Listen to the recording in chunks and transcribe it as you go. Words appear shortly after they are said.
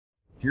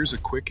Here's a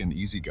quick and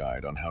easy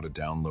guide on how to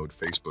download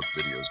Facebook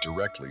videos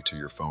directly to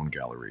your phone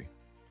gallery,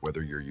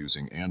 whether you're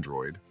using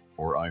Android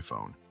or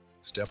iPhone.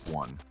 Step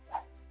 1.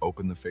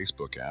 Open the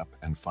Facebook app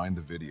and find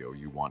the video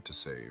you want to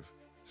save.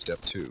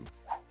 Step 2.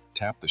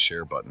 Tap the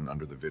share button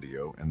under the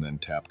video and then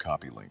tap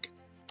copy link.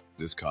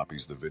 This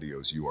copies the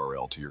video's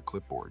URL to your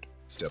clipboard.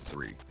 Step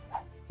 3.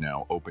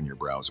 Now open your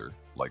browser,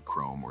 like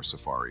Chrome or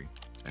Safari,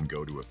 and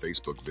go to a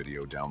Facebook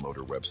video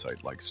downloader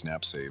website like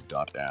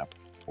snapsave.app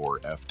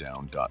or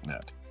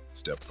fdown.net.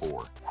 Step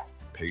 4.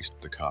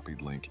 Paste the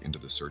copied link into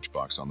the search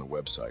box on the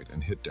website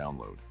and hit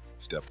download.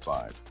 Step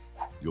 5.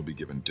 You'll be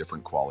given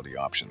different quality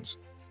options.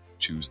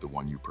 Choose the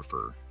one you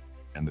prefer,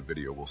 and the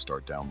video will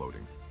start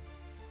downloading.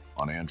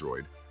 On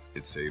Android,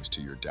 it saves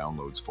to your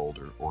Downloads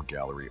folder or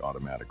gallery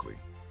automatically.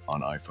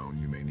 On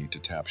iPhone, you may need to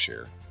tap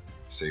Share.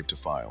 Save to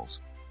Files,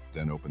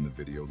 then open the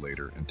video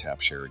later and tap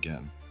Share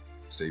again.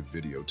 Save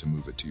video to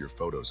move it to your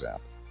Photos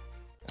app.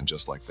 And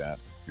just like that,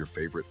 your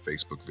favorite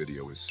Facebook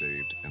video is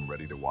saved and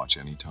ready to watch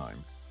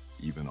anytime,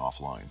 even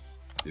offline.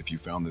 If you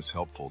found this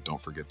helpful,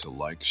 don't forget to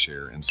like,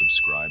 share, and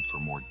subscribe for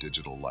more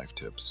digital life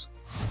tips.